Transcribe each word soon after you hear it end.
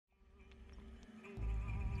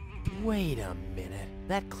Wait a minute.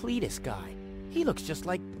 That Clétus guy. He looks just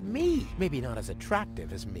like me. Maybe not as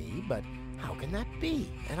attractive as me, but how can that be?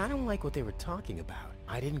 And I don't like what they were talking about.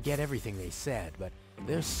 I didn't get everything they said, but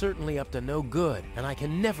they're certainly up to no good, and I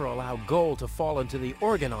can never allow gold to fall into the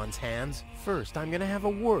Organon's hands. First, I'm gonna have a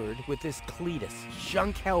word with this Clétus.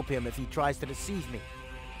 Junk help him if he tries to deceive me.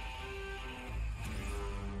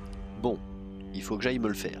 Bon, il faut que j'aille me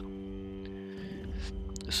le faire.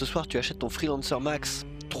 Ce soir, tu achètes ton freelancer max.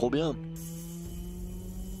 Trop bien.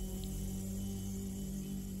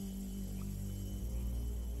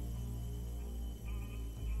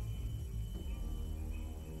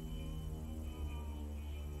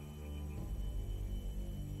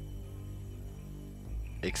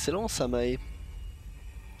 Excellent ça, Mae.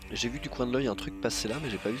 J'ai vu du coin de l'œil un truc passer là, mais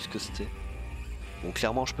j'ai pas vu ce que c'était. Bon,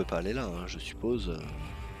 clairement, je peux pas aller là, hein, je suppose.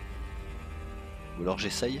 Ou alors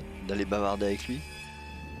j'essaye d'aller bavarder avec lui.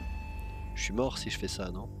 Je suis mort si je fais ça,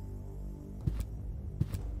 non?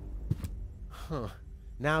 Huh.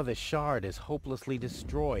 Now the shard is hopelessly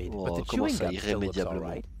destroyed, but the comment chewing ça gum still looks all irrémédiablement?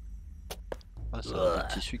 right. Ah, c'est un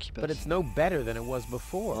tissu qui passe. But it's no better than it was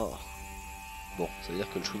before. Oh. Bon, ça veut dire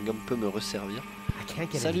que le chewing-gum peut me resservir. I can't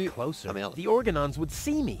get Salut. any closer. Ah merde. The Organons would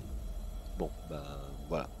see me. Bon, bah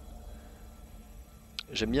voilà.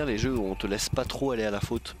 J'aime bien les jeux où on te laisse pas trop aller à la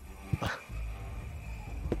faute.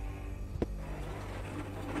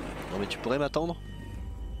 Non mais tu pourrais m'attendre?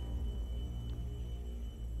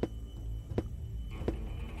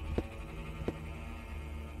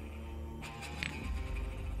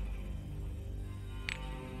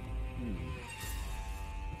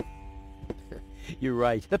 You're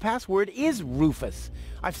right. The password is Rufus.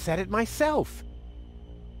 I've said it myself.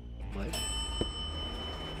 Ouais.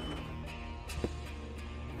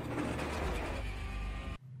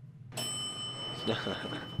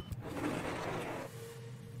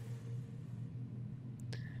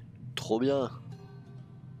 Trop bien.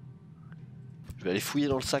 Je vais aller fouiller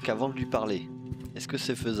dans le sac avant de lui parler. Est-ce que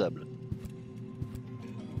c'est faisable?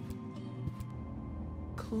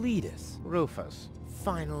 Clétus, Rufus,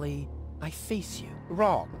 finally, I face you.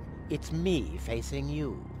 Wrong. It's me facing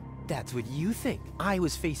you. That's what you think. I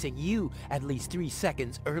was facing you at least 3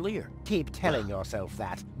 seconds earlier. Keep telling yourself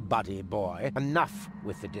that, buddy boy. Enough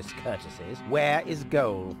with the discourtesies. Where is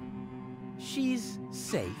Goal? She's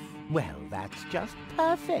safe. Well, that's just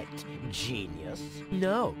perfect. Genius.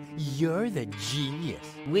 No, you're the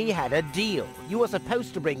genius. We had a deal. You were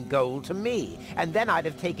supposed to bring Goal to me, and then I'd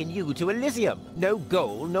have taken you to Elysium. No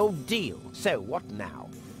Goal, no deal. So what now?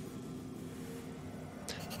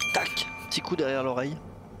 Tac, petit coup derrière l'oreille.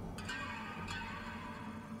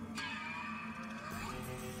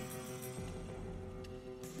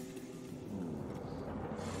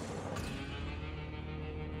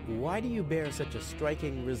 Why do you bear such a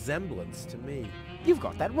striking resemblance to me? You've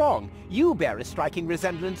got that wrong. You bear a striking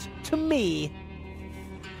resemblance to me.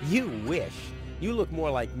 You wish. You look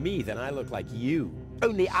more like me than I look like you.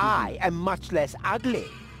 Only I am much less ugly.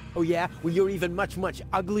 Oh yeah? Well, you're even much, much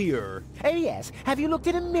uglier. Oh yes. Have you looked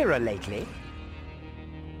in a mirror lately?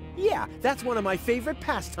 Yeah, that's one of my favorite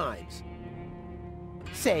pastimes.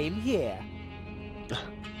 Same here.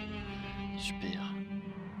 Super.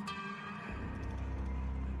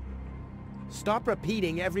 Stop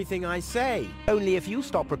repeating everything I say. Only if you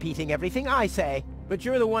stop repeating everything I say. But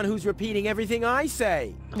you're the one who's repeating everything I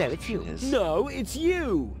say. No, it's you. Yes. No, it's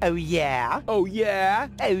you. Oh yeah? Oh yeah?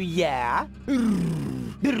 Oh yeah?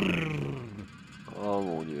 Oh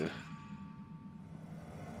mon Dieu.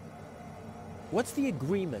 What's the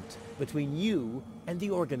agreement between you and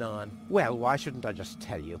the Organon? Well, why shouldn't I just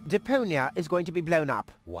tell you? Deponia is going to be blown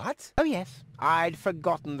up. What? Oh yes. I'd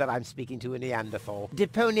forgotten that I'm speaking to a Neanderthal.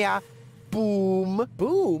 Deponia... Boom.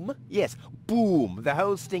 Boom? Yes, boom. The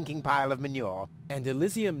whole stinking pile of manure. And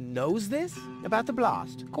Elysium knows this? About the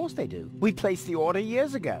blast? Of course they do. We placed the order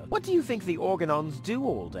years ago. What do you think the Organons do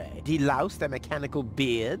all day? Delouse their mechanical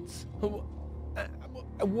beards?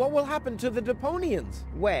 What will happen to the Deponians?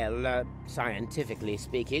 Well, scientifically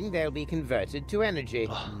speaking, they'll be converted to energy.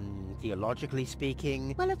 Theologically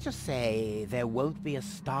speaking, well, let's just say there won't be a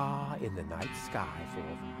star in the night sky for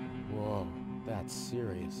them. Whoa, that's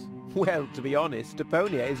serious. Well, to be honest,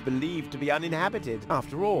 Deponia is believed to be uninhabited.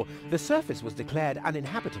 After all, the surface was declared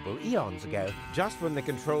uninhabitable eons ago. Just when the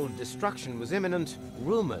controlled destruction was imminent,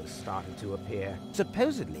 rumors started to appear.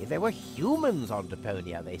 Supposedly, there were humans on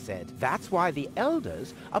Deponia, they said. That's why the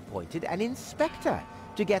elders appointed an inspector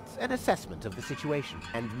to get an assessment of the situation.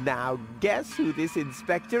 And now, guess who this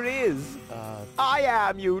inspector is? I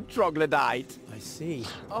am, you troglodyte. I see.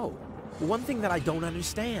 Oh. one thing that I don't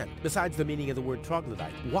understand, besides the meaning of the word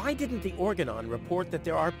troglodyte. Why didn't the Organon report that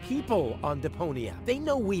there are people on Deponia? They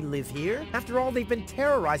know we live here. After all, they've been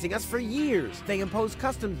terrorizing us for years. They impose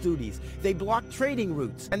customs duties, they block trading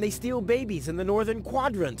routes, and they steal babies in the northern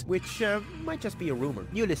quadrant, which might just be a rumor.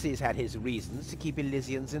 Ulysses had his reasons to keep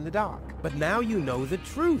Elysians in the dark. But now you know the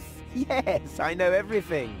truth. Yes, I know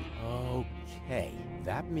everything. Okay,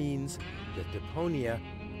 that means that Deponia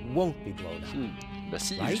won't be blown up. Bah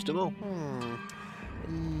si, Right? justement.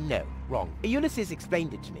 No, wrong. Ulysses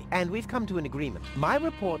explained it to me, and we've come to an agreement. My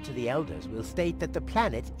report to the elders will state that the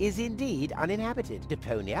planet is indeed uninhabited.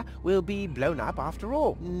 Deponia will be blown up after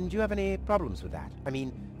all. Do you have any problems with that? I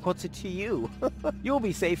mean, what's it to you? You'll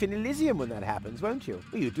be safe in Elysium when that happens, won't you?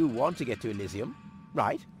 Well, you do want to get to Elysium,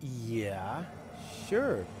 right? Yeah,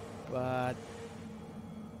 sure, but...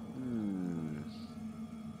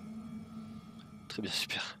 Très bien,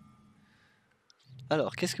 super.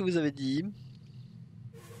 Alors, qu'est-ce que vous avez dit?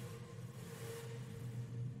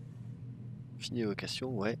 Fini évocation,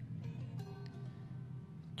 ouais.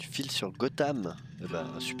 Tu files sur Gotham. Eh ben,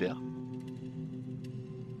 super.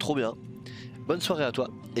 Trop bien. Bonne soirée à toi.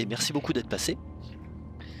 Et merci beaucoup d'être passé.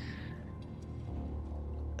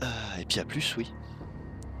 Et puis à plus, oui.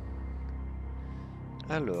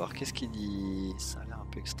 Alors, qu'est-ce qu'il dit? Ça a l'air un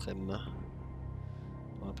peu extrême.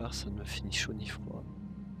 Pour ma part, ça ne me fait ni chaud ni froid.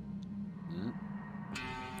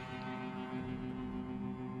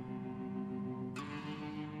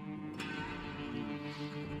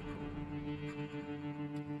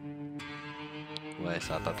 Ouais,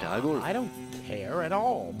 ça va pas plaire à Gaul. I don't care at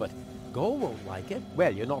all, but Gaul won't like it.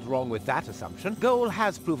 Well, you're not wrong with that assumption. Gaul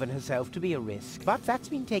has proven herself to be a risk, but that's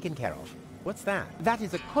been taken care of. What's that? That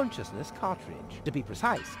is a consciousness cartridge. To be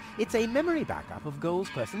precise, it's a memory backup of Gaul's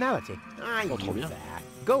personality. I knew that.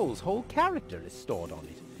 Gaul's whole character is stored on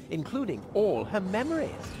it, including all her memories,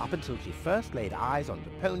 up until she first laid eyes on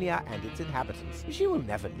Deponia and its inhabitants. She will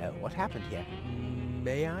never know what happened here.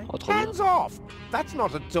 May I? Oh, trop bien. Hands off! That's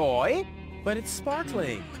not a toy! But it's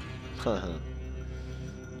sparkling.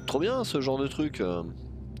 Trop bien ce genre de truc.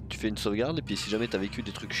 Tu fais une sauvegarde et puis si jamais t'as vécu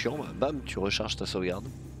des trucs chiants, bah, bam, tu recharges ta sauvegarde.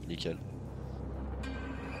 Nickel.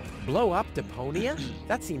 Blow up Deponia?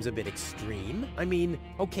 That seems a bit extreme. I mean,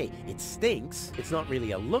 okay, it stinks. It's not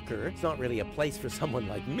really a looker. It's not really a place for someone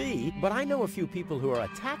like me. But I know a few people who are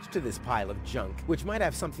attached to this pile of junk, which might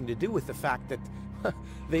have something to do with the fact that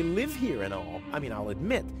they live here and all. I mean, I'll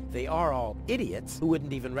admit, they are all idiots who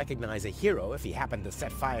wouldn't even recognize a hero if he happened to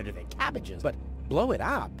set fire to their cabbages. But blow it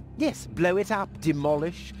up? Yes, blow it up.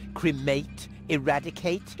 Demolish, cremate,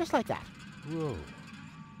 eradicate, just like that. Whoa.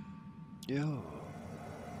 Yo.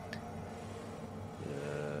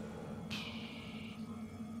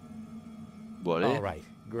 Bon, allez. All right,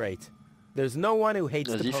 great. There's no one who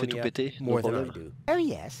hates Vas-y, fais tout Deponia péter, more no than I problème. do. Oh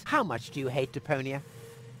yes, how much do you hate Deponia?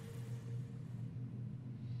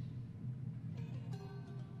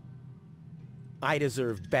 I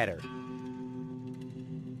deserve better.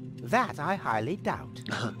 That I highly doubt.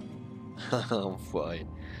 Enfoiré.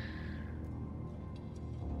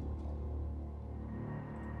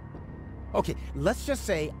 Okay, let's just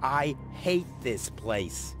say I hate this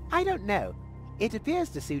place. I don't know. It appears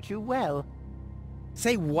to suit you well.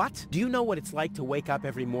 Say what? Do you know what it's like to wake up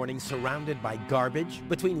every morning surrounded by garbage?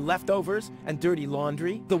 Between leftovers and dirty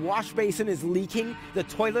laundry? The wash basin is leaking, the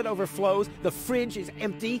toilet overflows, the fridge is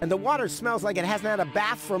empty, and the water smells like it hasn't had a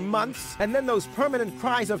bath for months. And then those permanent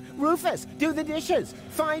cries of, Rufus, do the dishes,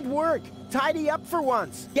 find work, tidy up for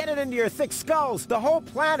once, get it into your thick skulls. The whole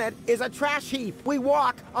planet is a trash heap. We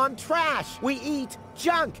walk on trash. We eat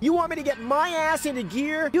junk. You want me to get my ass into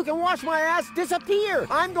gear? You can watch my ass disappear.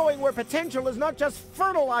 I'm going where potential is not just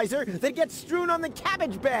fertilizer that gets strewn on the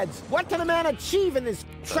cabbage beds. What can a man achieve in this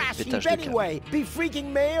trash heap anyway? Be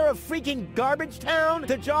freaking mayor of freaking garbage town?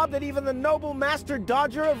 The job that even the noble master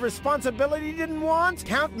dodger of responsibility didn't want?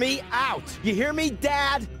 Count me out. You hear me,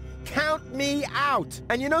 Dad? Count me out.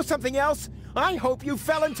 And you know something else? I hope you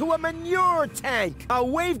fell into a manure tank. I'll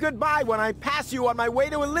wave goodbye when I pass you on my way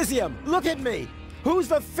to Elysium. Look at me. Who's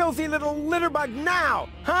the filthy little litterbug now?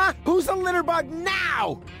 Huh? Who's the litterbug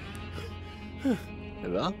now? Eh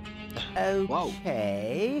ben. Okay. Wow.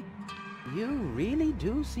 You really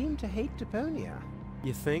do seem to hate Deponia.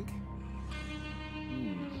 You think?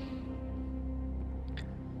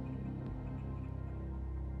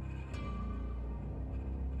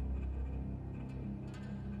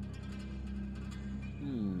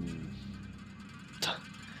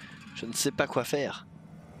 Je ne sais pas quoi faire.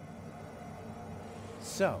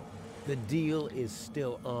 So, the deal is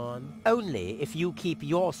still on? Only if you keep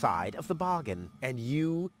your side of the bargain, and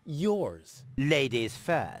you yours. Ladies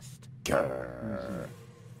first. Grrr.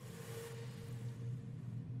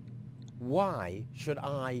 Why should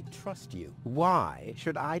I trust you? Why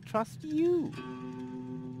should I trust you?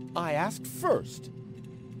 I asked first.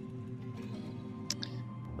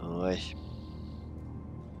 Ouais.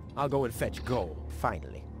 I'll go and fetch gold,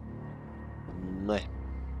 finally. Ouais.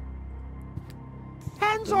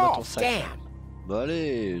 Hands Donne-moi ton off, sac. damn! Bah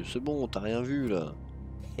allez, c'est bon, t'as rien vu là.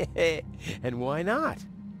 And why not?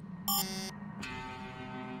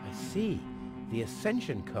 I see. The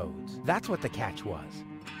ascension codes. That's what the catch was.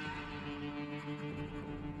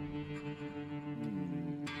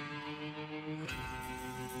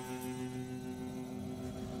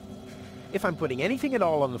 If I'm putting anything at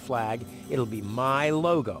all on the flag, it'll be my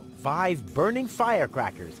logo. 5 burning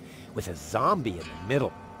firecrackers with a zombie in the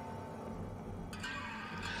middle.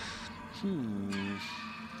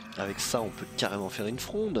 Avec ça, on peut carrément faire une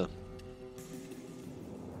fronde.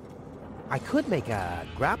 I could make a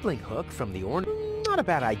grappling hook from the ornament. Not a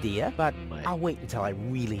bad idea, but Ouais. I'll wait until I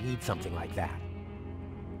really need something like that.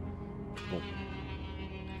 Bon.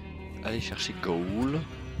 Aller chercher gold.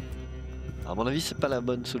 À mon avis, c'est pas la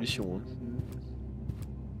bonne solution. Hein.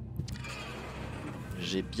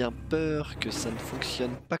 J'ai bien peur que ça ne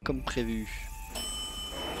fonctionne pas comme prévu.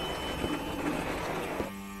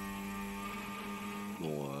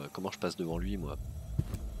 Bon, comment je passe devant lui, moi?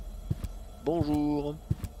 Bonjour.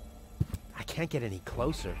 I can't get any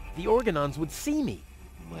closer. The Organons would see me.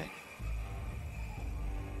 Ouais.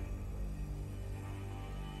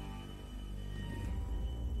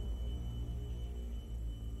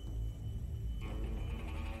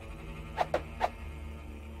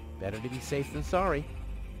 Better to be safe than sorry.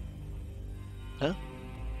 Hein?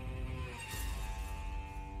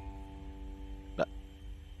 Bah.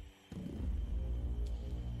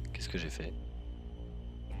 Qu'est-ce que j'ai fait?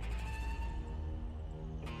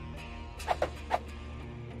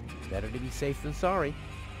 Better to be safe than sorry.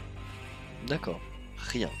 D'accord.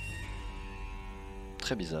 Rien.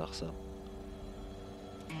 Très bizarre, ça.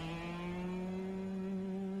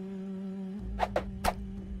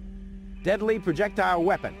 Deadly projectile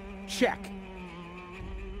weapon. Check.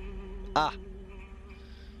 Ah!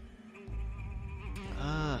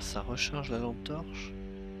 Ah, ça recharge la lampe torche.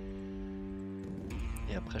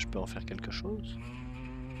 Et après, je peux en faire quelque chose?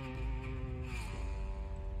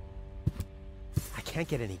 I can't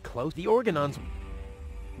get any close. The Organons...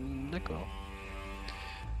 D'accord.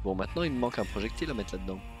 Bon, maintenant, il me manque un projectile à mettre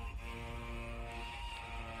là-dedans.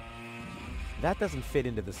 That doesn't fit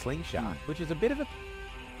into the slingshot, which is a bit of a...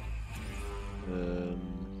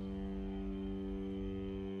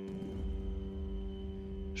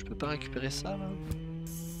 Je peux pas récupérer ça, là?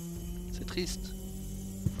 C'est triste.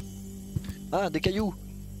 Ah, des cailloux!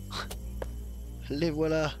 Les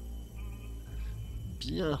voilà!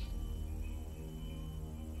 Bien.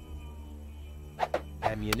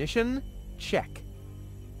 Ammunition? Check.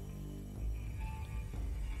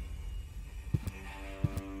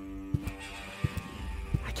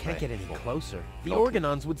 I can't get any closer. The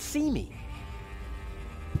Organons would see me.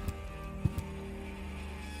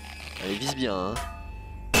 Allez, vise bien, hein.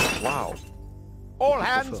 Wow. All Trop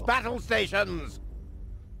hands fort. battle stations!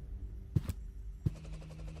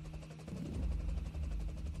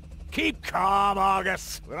 Keep calm,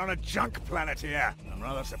 Argus. We're on a junk planet here. I'm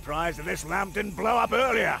rather surprised that this lamp didn't blow up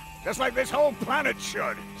earlier, just like this whole planet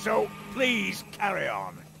should. So, please, carry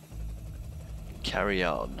on. Carry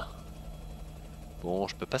on. Bon,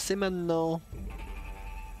 je peux passer maintenant.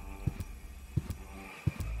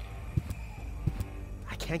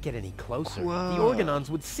 I can't get any closer. Quoi? The Organons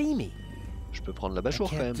would see me. Je peux prendre la I bâchoire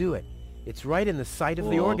quand can't même. do it. It's right in the sight of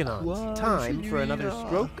the Oh, Organons. quoi? Time C'est for lui, another là.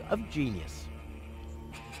 stroke of genius.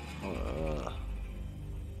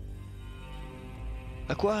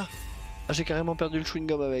 À quoi? Ah, j'ai carrément perdu le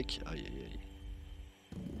chewing-gum avec. Aïe aïe aïe.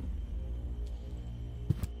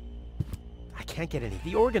 I can't get any.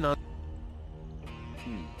 The Organons...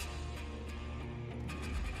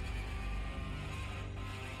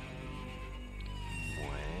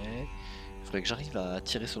 Ouais. Il faudrait que j'arrive à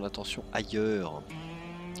attirer son attention ailleurs.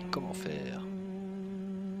 Comment faire?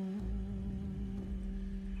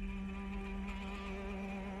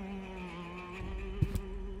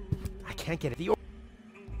 I can't get it.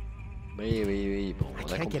 Oui, oui, oui. Bon, I on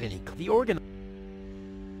a can't get compris. any. The Organ...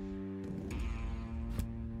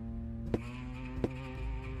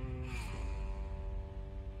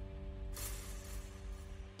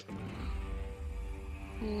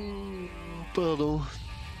 Pardon.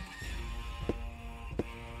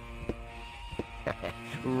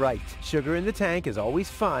 Right. Sugar in the tank is always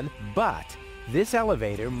fun, but this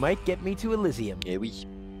elevator might get me to Elysium. Eh oui.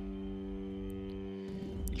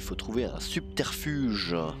 Il faut trouver un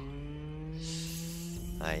subterfuge.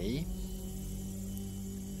 Aïe.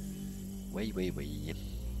 Oui, oui, oui.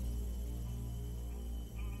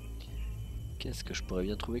 Qu'est-ce que je pourrais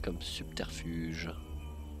bien trouver comme subterfuge?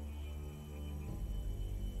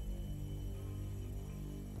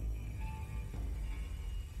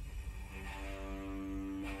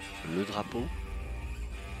 Le drapeau.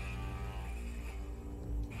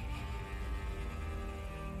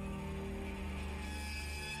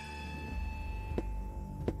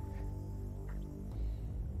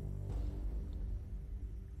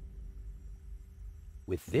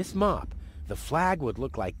 With this mop, the flag would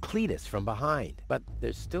look like Clétus from behind, but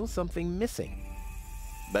there's still something missing.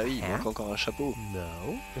 Bah oui, il manque encore un chapeau.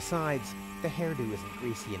 No. Besides, the hairdo isn't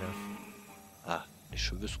greasy enough. Ah, les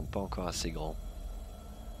cheveux sont pas encore assez grands.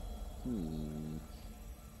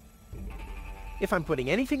 If I'm putting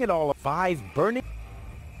anything at all, 5 burning...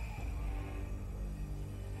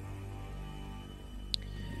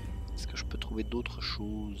 Est-ce que je peux trouver d'autres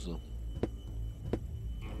choses?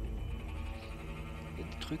 Il y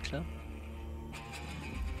a des trucs là?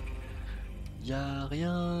 Y a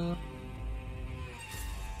rien.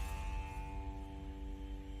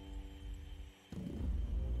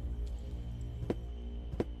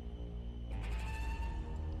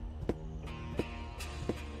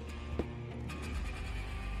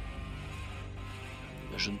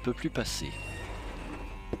 Je ne peux plus passer.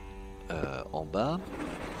 En bas.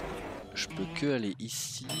 Je peux que aller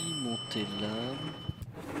ici, monter là.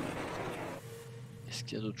 Est-ce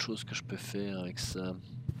qu'il y a d'autres choses que je peux faire avec ça?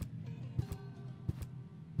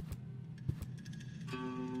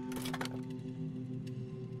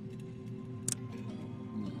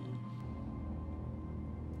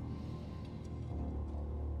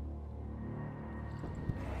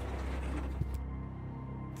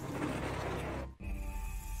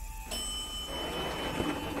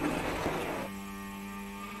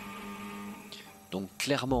 Donc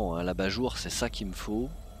clairement, hein, l'abat-jour, c'est ça qu'il me faut.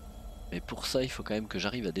 Mais pour ça, il faut quand même que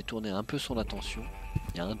j'arrive à détourner un peu son attention.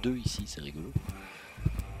 Il y a un 2 ici, c'est rigolo.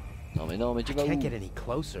 Non, mais tu vas où? Can't get any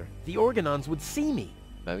closer. The Organons would see me.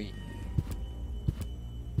 Bah oui.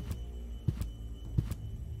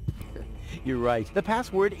 You're right. The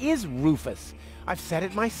password is Rufus. I've said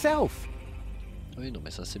it myself. Oui, non,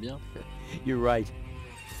 mais ça c'est bien. You're right.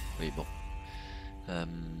 Oui, bon.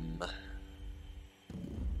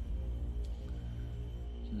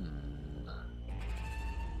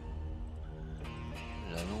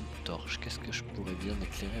 La lampe torche. Qu'est-ce que je pourrais bien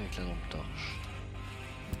éclairer avec la lampe torche?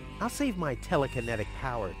 I'll save my telekinetic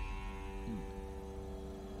power.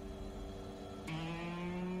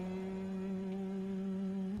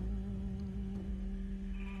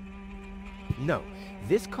 No,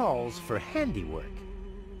 this calls for handiwork.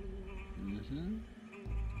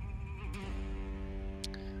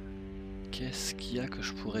 Qu'est-ce qu'il y a que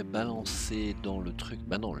je pourrais balancer dans le truc?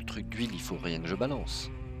 Bah non, le truc d'huile, il faut rien que je balance.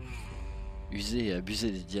 User et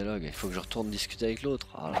abuser des dialogues, il faut que je retourne discuter avec l'autre.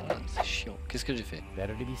 Ah là là, c'est chiant. Qu'est-ce que j'ai fait?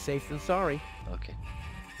 Better to be safe than sorry. Ok.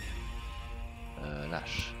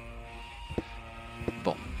 Lâche.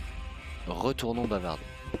 Bon. Retournons bavarder.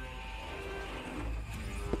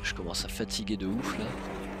 Je commence à fatiguer de ouf là.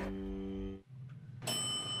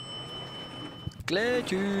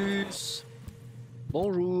 Clétus!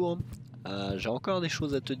 Bonjour. J'ai encore des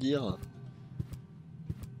choses à te dire.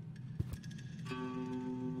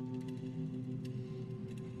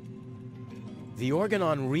 The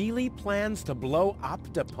Organon really plans to blow up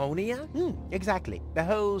Deponia? Exactly. The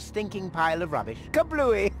whole stinking pile of rubbish.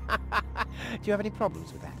 Kablooey! Do you have any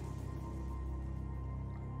problems with that?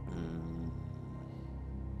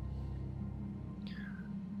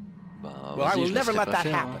 Well, I will never let that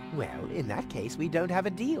happen. Well, in that case, we don't have a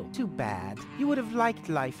deal. Too bad. You would have liked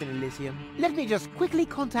life in Elysium. Let me just quickly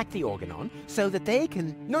contact the Organon so that they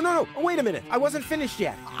can... No, wait a minute. I wasn't finished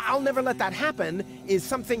yet. I'll never let that happen is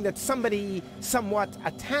something that somebody somewhat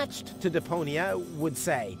attached to Deponia would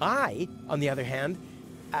say. I, on the other hand,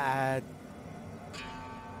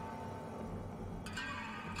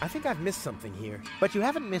 I think I've missed something here. But you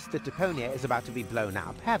haven't missed that Deponia is about to be blown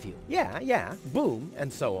up, have you? Yeah, boom,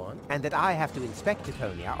 and so on. And that I have to inspect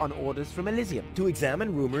Deponia on orders from Elysium to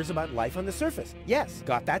examine rumors about life on the surface. Yes,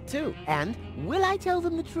 got that too. And will I tell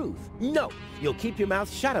them the truth? No! You'll keep your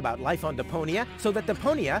mouth shut about life on Deponia so that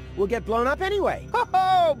Deponia will get blown up anyway.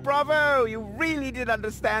 Ho-ho! Bravo! You really did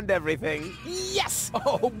understand everything. Yes!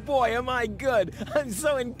 Oh boy, am I good! I'm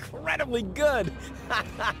so incredibly good!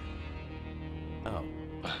 Oh.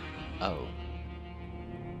 Oh.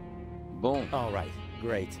 Bon. All right,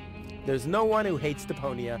 great. There's no one who hates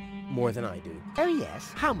Deponia more than I do. Oh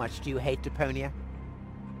yes? How much do you hate Deponia?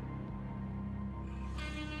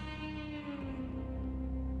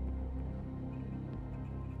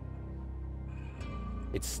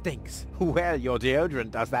 It stinks. Well, your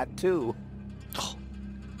deodorant does that too. Oh,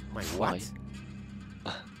 My foiré. what?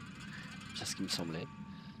 Bien ce qui me semblait.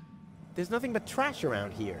 There's nothing but trash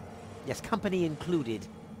around here. Yes, company included.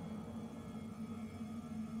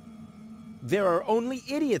 There are only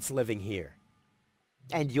idiots living here.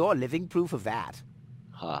 And you're living proof of that.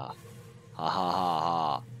 Ha. Ha ha ha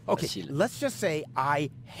ha. Okay, Facile. let's just say I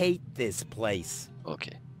hate this place. Ok.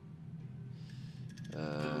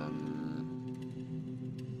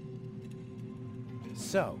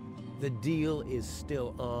 So, the deal is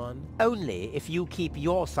still on? Only if you keep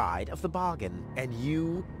your side of the bargain, and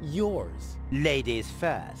you yours. Ladies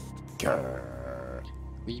first. Grrr.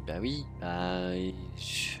 Oui, bah oui. Bah,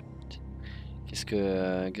 chut. Qu'est-ce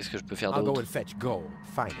que je peux faire I'll go d'autre? and fetch gold,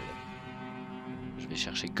 finally. Je vais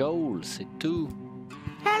chercher gold, c'est tout.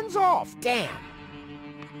 Hands off, damn!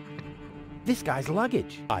 This guy's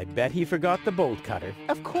luggage. I bet he forgot the bolt cutter.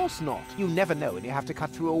 Of course not. You never know when you have to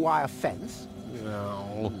cut through a wire fence.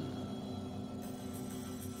 No.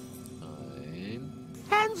 Ouais.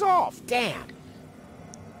 Hands off, damn!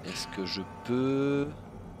 Est-ce que je peux...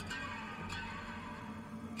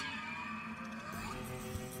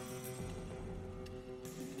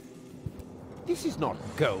 This is not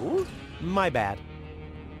gold. My bad.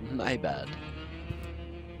 My bad.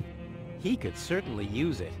 He could certainly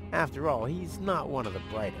use it. After all, he's not one of the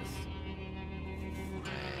brightest.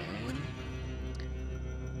 Ouais.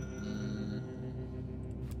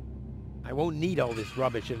 I won't need all this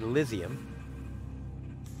rubbish in Elysium.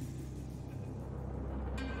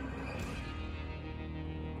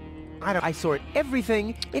 I sort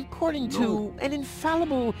everything according to an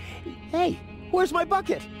infallible... Hey, where's my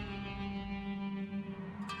bucket?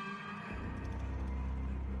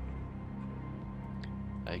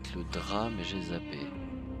 Avec le drap, mais j'ai zappé.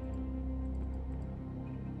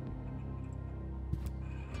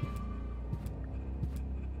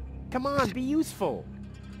 Come on, be useful.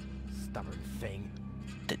 Stubborn thing.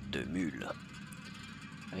 Tête de mule.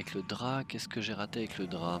 Avec le drap, qu'est-ce que j'ai raté avec le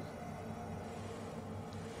drap?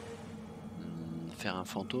 Faire un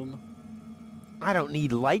fantôme? I don't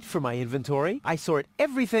need light for my inventory. I sort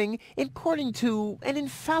everything according to an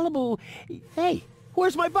infallible... Hey,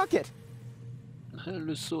 where's my bucket?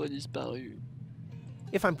 Le seau a disparu.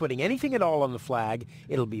 If I'm putting anything at all on the flag,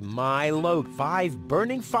 it'll be my load. 5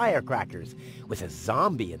 burning firecrackers with a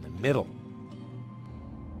zombie in the middle.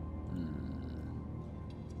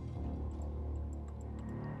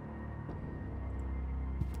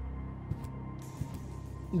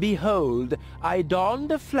 Behold, I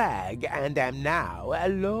donned a flag and am now a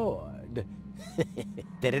lord.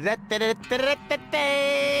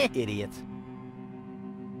 Idiot.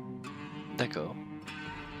 D'accord.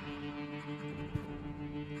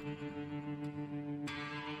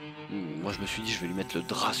 Moi je me suis dit je vais lui mettre le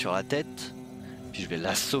drap sur la tête, puis je vais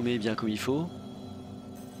l'assommer bien comme il faut.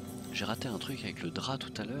 J'ai raté un truc avec le drap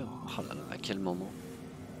tout à l'heure. Oh là là, à quel moment?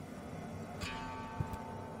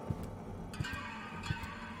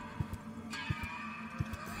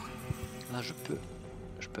 Là je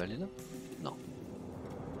peux aller là? Non.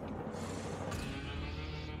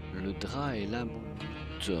 Le drap est là mon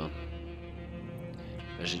but.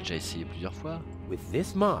 J'ai déjà essayé plusieurs fois. With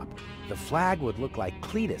this mop, the flag would look like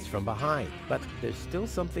Cletus from behind, but there's still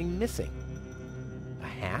something missing. A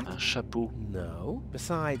hat? Un chapeau. No.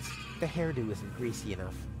 Besides, the hairdo isn't greasy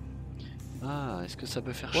enough. Ah, est-ce que ça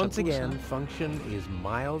peut faire chapeau? Once again, ça? function is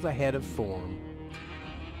miles ahead of form.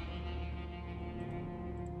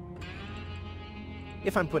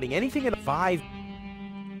 If I'm putting anything at 5...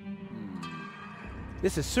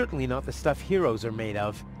 This is certainly not the stuff heroes are made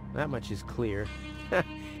of. That much is clear.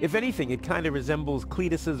 If anything, it kind of resembles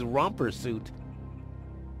Cletus's romper suit.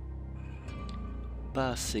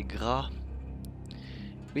 Pas assez gras.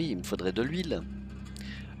 Oui, il me faudrait de l'huile.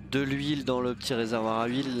 De l'huile dans le petit réservoir à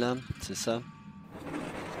huile, là, c'est ça?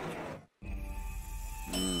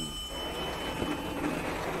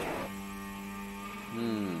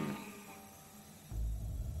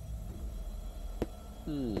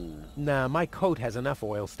 Nah, my coat has enough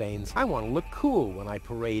oil stains. I want to look cool when I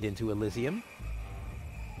parade into Elysium.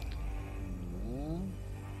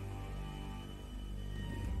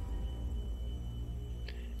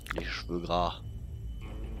 Les cheveux gras.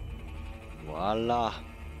 Voilà.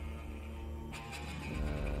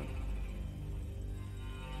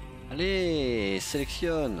 Allez,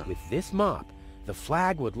 sélectionne. With this mop, the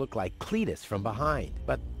flag would look like Cletus from behind,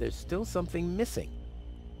 but there's still something missing.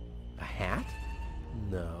 A hat?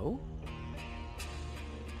 No.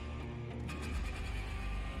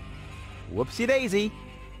 Whoopsie-daisy.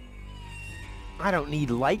 I don't need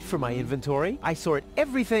light for my inventory. I sort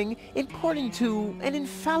everything according to an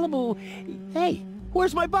infallible... Hey,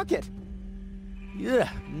 Where's my bucket? Ugh,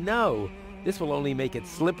 no. This will only make it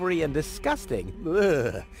slippery and disgusting.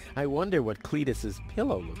 Ugh, I wonder what Cletus's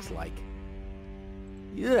pillow looks like.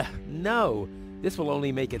 Ugh, no. This will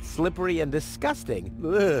only make it slippery and disgusting.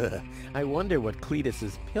 Ugh, I wonder what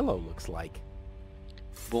Cletus's pillow looks like.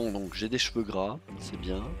 Bon, donc j'ai des cheveux gras, c'est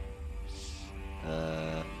bien.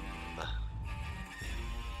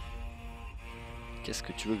 Qu'est-ce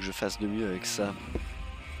que tu veux que je fasse de mieux avec ça?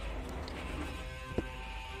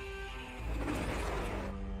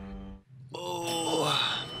 Oh!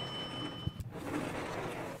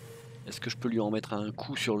 Est-ce que je peux lui en mettre un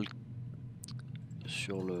coup sur le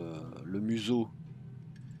museau?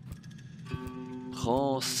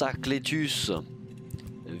 Prends ça, Clétus.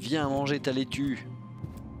 Viens manger ta laitue.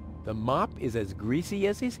 The mop is as greasy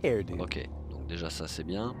as his hairdo. Ok, donc déjà ça c'est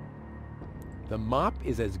bien. The mop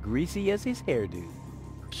is as greasy as his hairdo.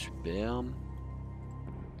 Super.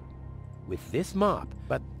 With this mop,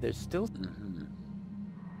 but there's still...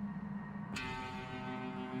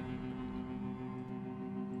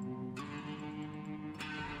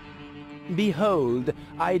 Behold,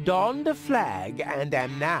 I donned a flag and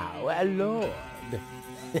am now a lord.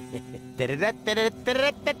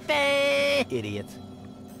 Idiot.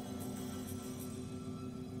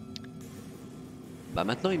 Bah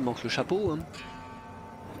maintenant il me manque le chapeau. Hein.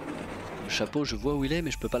 Le chapeau, je vois où il est, mais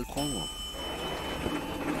je peux pas le prendre.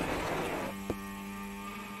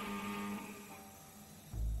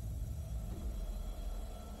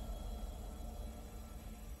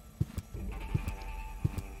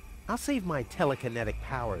 I'll save my telekinetic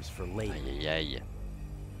powers for later. Aïe aïe aïe.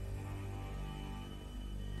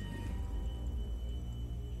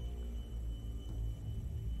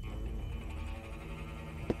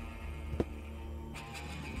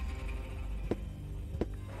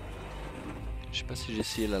 Je sais pas si j'ai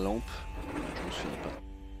essayé la lampe, je me souviens pas.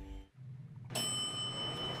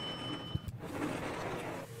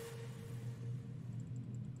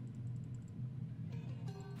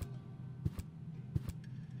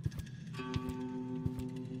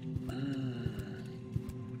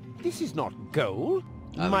 This is not gold.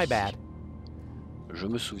 Ah My oui. bad. Je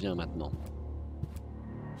me souviens maintenant.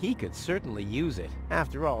 He could certainly use it.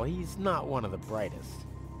 After all, he's not one of the brightest.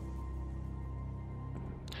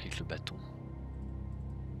 Avec le bâton.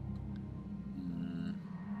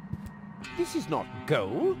 This is not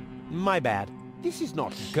gold. My bad. This is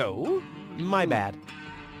not gold. My bad.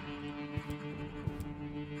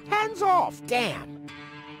 Hands off, damn.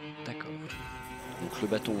 D'accord. Donc le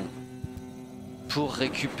bâton pour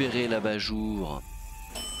récupérer l'abat-jour.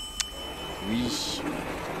 Oui.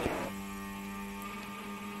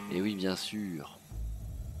 Et oui, bien sûr.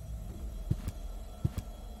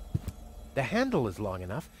 The handle is long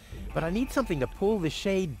enough, but I need something to pull the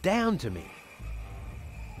shade down to me.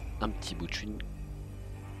 Un petit bout de chewing.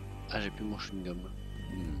 Ah, j'ai plus mon chewing-gum.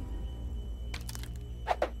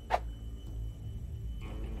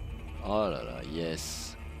 Oh là là,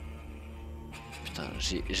 yes. Putain,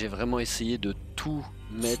 j'ai vraiment essayé de tout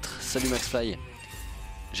mettre. Salut MaxFly.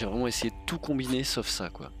 J'ai vraiment essayé de tout combiner sauf ça,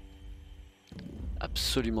 quoi.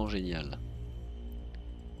 Absolument génial.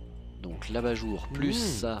 Donc l'abat-jour plus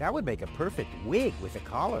ça. That would make a perfect wig with a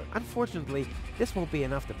collar. Unfortunately, this won't be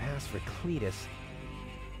enough to pass for Cletus.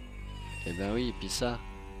 Eh ben oui, et puis ça.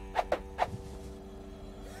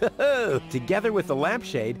 Together with the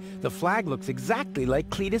lampshade, the flag looks exactly like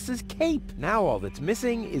Cletus's cape. Now all that's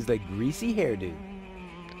missing is the greasy hairdo.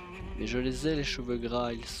 Mais je les ai, les cheveux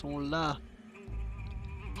gras, ils sont là.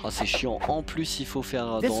 Ah, c'est chiant. En plus, il faut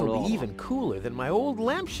faire This dans will be l'ordre. even cooler than my old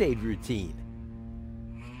lampshade routine.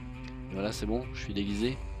 Voilà, c'est bon, je suis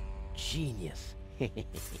déguisé. Genius.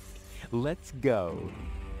 Let's go.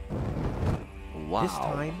 Waouh. This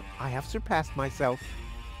time, I have surpassed myself.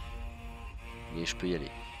 Et je peux y aller.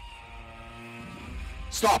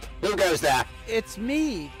 Stop! Who goes there? It's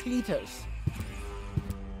me, Cletus.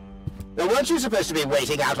 Now, weren't you supposed to be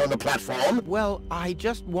waiting out on the platform? Well, I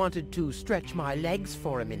just wanted to stretch my legs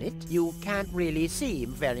for a minute. You can't really see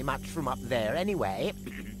very much from up there anyway.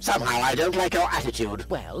 Somehow I don't like your attitude.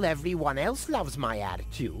 Well, everyone else loves my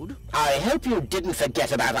attitude. I hope you didn't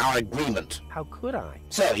forget about our agreement. How could I?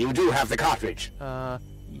 So, you do have the cartridge.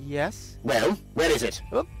 Yes? Well, where is it?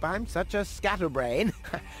 Oop, I'm such a scatterbrain.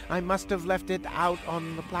 I must have left it out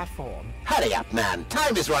on the platform. Hurry up, man.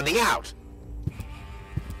 Time is running out.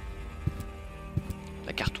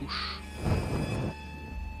 La cartouche.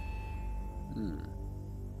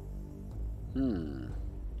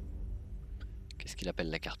 Qu'est-ce qu'il appelle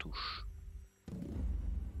la cartouche?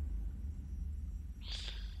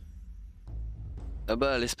 Ah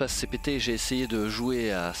bah l'espace s'est pété, j'ai essayé de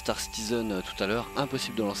jouer à Star Citizen tout à l'heure,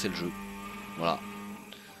 impossible de lancer le jeu. Voilà,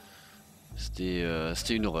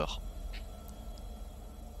 C'était une horreur.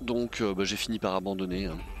 Donc bah, j'ai fini par abandonner.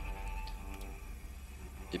 Hein.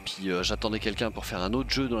 Et puis j'attendais quelqu'un pour faire un autre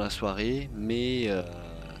jeu dans la soirée, mais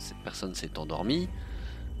cette personne s'est endormie.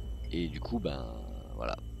 Et du coup, ben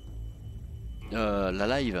voilà.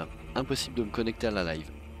 La live, impossible de me connecter à la live.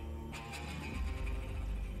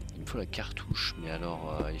 Il me faut la cartouche, mais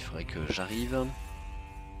alors il faudrait que j'arrive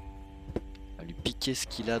à lui piquer ce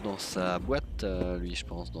qu'il a dans sa boîte, lui je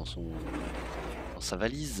pense, dans sa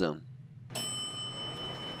valise.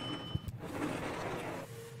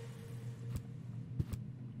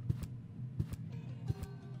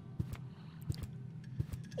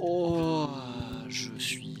 Oh, je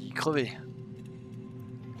suis crevé.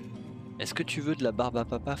 Est-ce que tu veux de la barbe à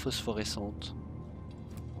papa phosphorescente?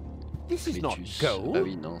 This is not Clétus. gold. Ah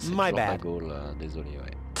oui, non, c'est My toujours pas bad. gold, désolé,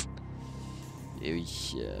 ouais. Et oui,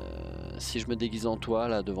 si je me déguise en toi,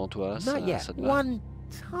 là, devant toi, Not yet. ça te va? One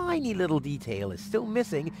tiny little detail is still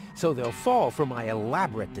missing, so they'll fall for my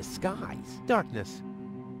elaborate disguise. Darkness.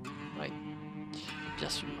 Oui, bien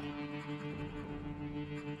sûr.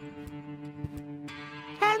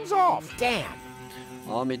 Hands off, damn!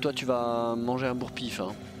 Oh, mais toi, tu vas manger un bourre-pif,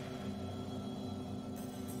 hein.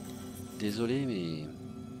 Désolé, mais...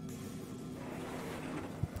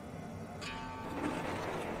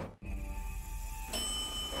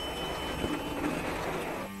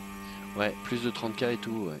 Ouais, plus de 30K et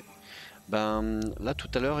tout, ouais. Ben, là, tout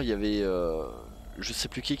à l'heure, il y avait... je sais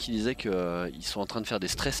plus qui disait qu'ils sont en train de faire des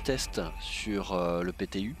stress tests sur le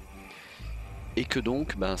PTU. Et que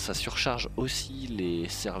donc, ben, ça surcharge aussi les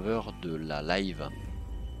serveurs de la live.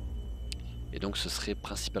 Et donc, ce serait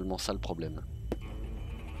principalement ça le problème.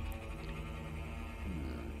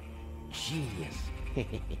 Genius.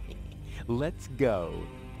 Let's go.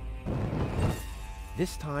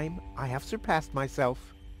 This time, I have surpassed myself.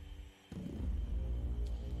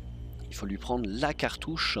 Il faut lui prendre la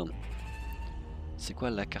cartouche. C'est quoi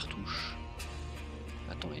la cartouche?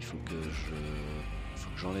 Attends, il faut que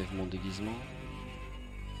j'enlève mon déguisement.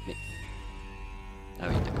 Mais... Ah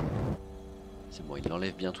oui, d'accord. C'est bon, il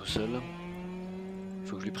l'enlève bien tout seul. Il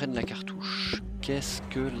faut que je lui prenne la cartouche. Qu'est-ce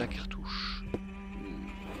que la cartouche?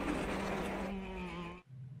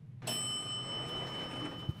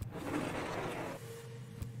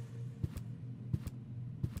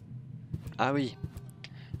 Ah oui.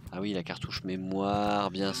 Ah oui, la cartouche mémoire,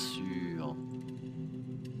 bien sûr.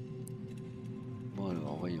 Bon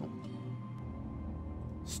alors, voyons.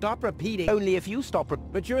 Stop repeating. Only if you stop.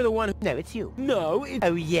 But you're the one who... No, it's you. No, it's...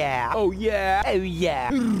 Oh, yeah. Oh, yeah. Oh, yeah.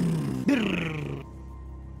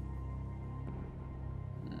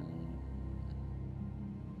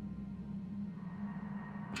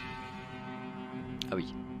 Ah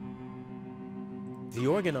oui. The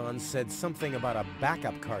Organon said something about a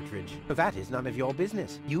backup cartridge. That is none of your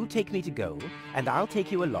business. You take me to Goal, and I'll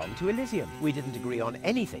take you along to Elysium. We didn't agree on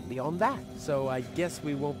anything beyond that. So I guess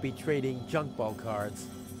we won't be trading junk ball cards.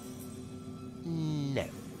 No.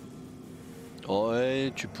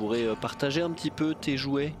 Ouais, tu pourrais partager un petit peu tes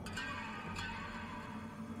jouets.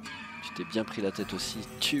 Tu t'es bien pris la tête aussi,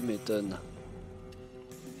 tu m'étonnes.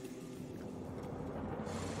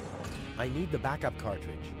 I need the backup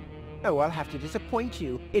cartridge. Oh, I'll have to disappoint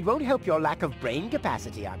you. It won't help your lack of brain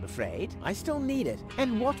capacity, I'm afraid. I still need it.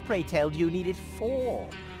 And what, pray tell, do you need it for?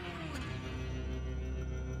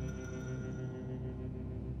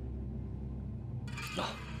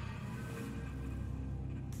 Oh.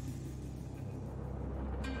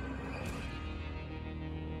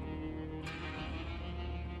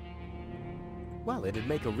 Well, it'd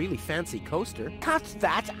make a really fancy coaster. Cut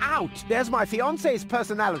that out! There's my fiancé's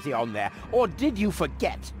personality on there. Or did you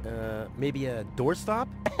forget? Maybe a doorstop?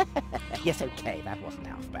 Yes, okay, that wasn't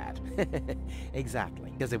half bad. Exactly,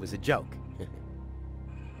 because it was a joke.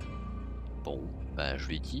 Bon, bah je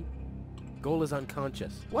lui ai dit. Goal is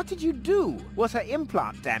unconscious. What did you do? Was her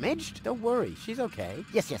implant damaged? Don't worry, she's okay.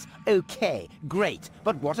 Yes, okay, great.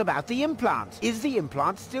 But what about the implant? Is the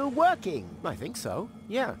implant still working? I think so,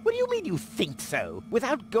 yeah. What do you mean you think so?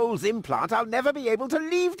 Without Goal's implant, I'll never be able to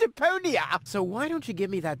leave Deponia! So why don't you give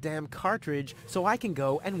me that damn cartridge so I can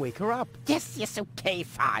go and wake her up? Yes, okay,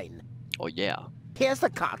 fine. Oh yeah. Here's the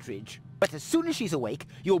cartridge. But as soon as she's awake,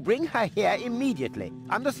 you'll bring her here immediately.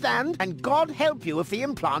 Understand? And God help you if the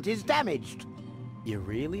implant is damaged. You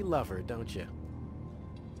really love her, don't you?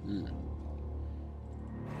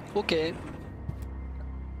 Ok.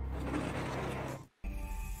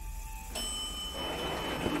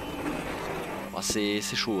 Oh, c'est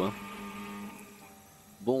chaud, hein.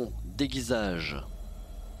 Bon, déguisage.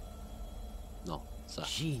 Non, ça.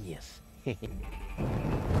 Genius.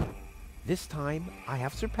 This time, I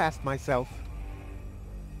have surpassed myself.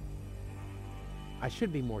 I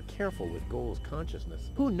should be more careful with goals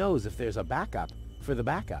consciousness. Who knows if there's a backup for the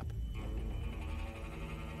backup?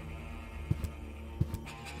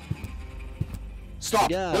 Stop!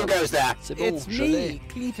 Regarde. Who goes there? C'est bon, It's je l'ai. me,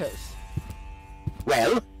 Clétus.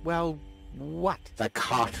 Well, Well, what? the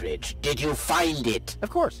cartridge. Did you find it? Of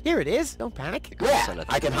course. Here it is. Don't panic. Where?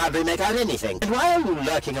 I can hardly make out anything. And why are you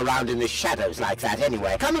lurking around in the shadows like that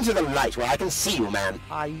anyway? Come into the light where I can see you, man.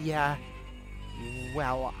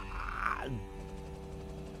 Well,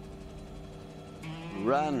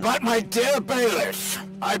 Run. But my dear bailiff,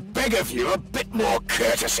 I beg of you a bit more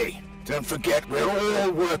courtesy. Don't forget, we're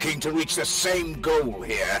all working to reach the same goal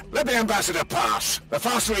here. Let the ambassador pass. The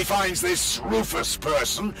faster he finds this Rufus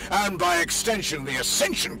person, and by extension the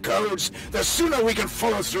Ascension codes, the sooner we can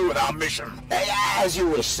follow through with our mission. As you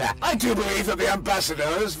wish, sir. I do believe that the ambassador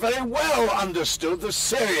has very well understood the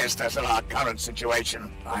seriousness of our current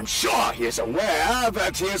situation. I'm sure he is aware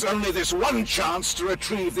that he has only this one chance to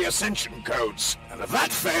retrieve the Ascension codes. And if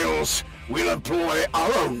that fails, we'll employ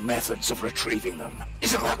our own methods of retrieving them.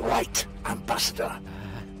 Isn't that right, Ambassador?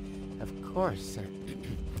 of course, sir.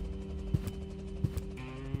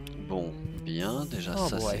 Bon, bien, déjà Oh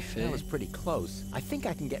ça c'est boy, fait. that was pretty close. I think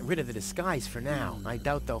I can get rid of the disguise for now. I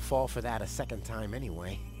doubt they'll fall for that a second time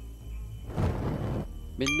anyway.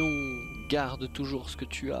 Mais non, garde toujours ce que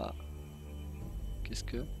tu as. Qu'est-ce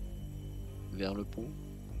que? Vers le pont?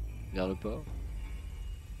 Vers le port?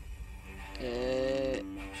 Et...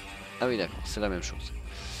 Ah oui d'accord, c'est la même chose.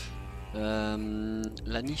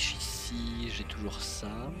 La niche ici, j'ai toujours ça.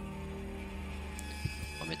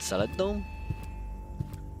 On va mettre ça là-dedans.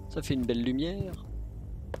 Ça fait une belle lumière.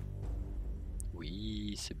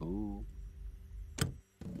 Oui, c'est beau.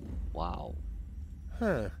 Waouh.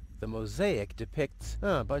 Huh. The mosaic depicts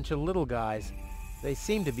a bunch of little guys. They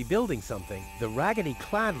seem to be building something. The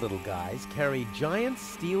raggedy-clad little guys carry giant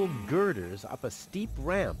steel girders up a steep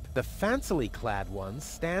ramp. The fancily-clad ones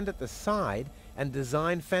stand at the side and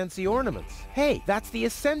design fancy ornaments. Hey, that's the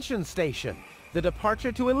Ascension Station, the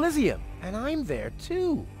departure to Elysium, and I'm there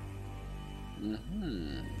too.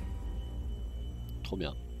 Trop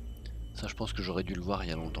bien. Ça, je pense que j'aurais dû le voir il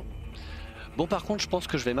y a longtemps. Bon, par contre, je pense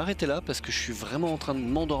que je vais m'arrêter là parce que je suis vraiment en train de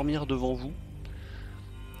m'endormir devant vous.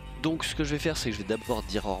 Donc, ce que je vais faire, c'est que je vais d'abord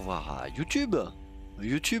dire au revoir à YouTube.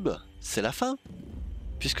 YouTube, c'est la fin.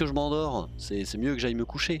 Puisque je m'endors, c'est mieux que j'aille me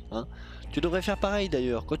coucher. Hein. Tu devrais faire pareil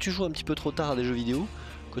d'ailleurs. Quand tu joues un petit peu trop tard à des jeux vidéo,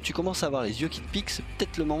 quand tu commences à avoir les yeux qui te piquent, c'est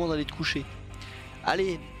peut-être le moment d'aller te coucher.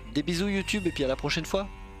 Allez, des bisous YouTube et puis à la prochaine fois.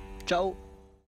 Ciao!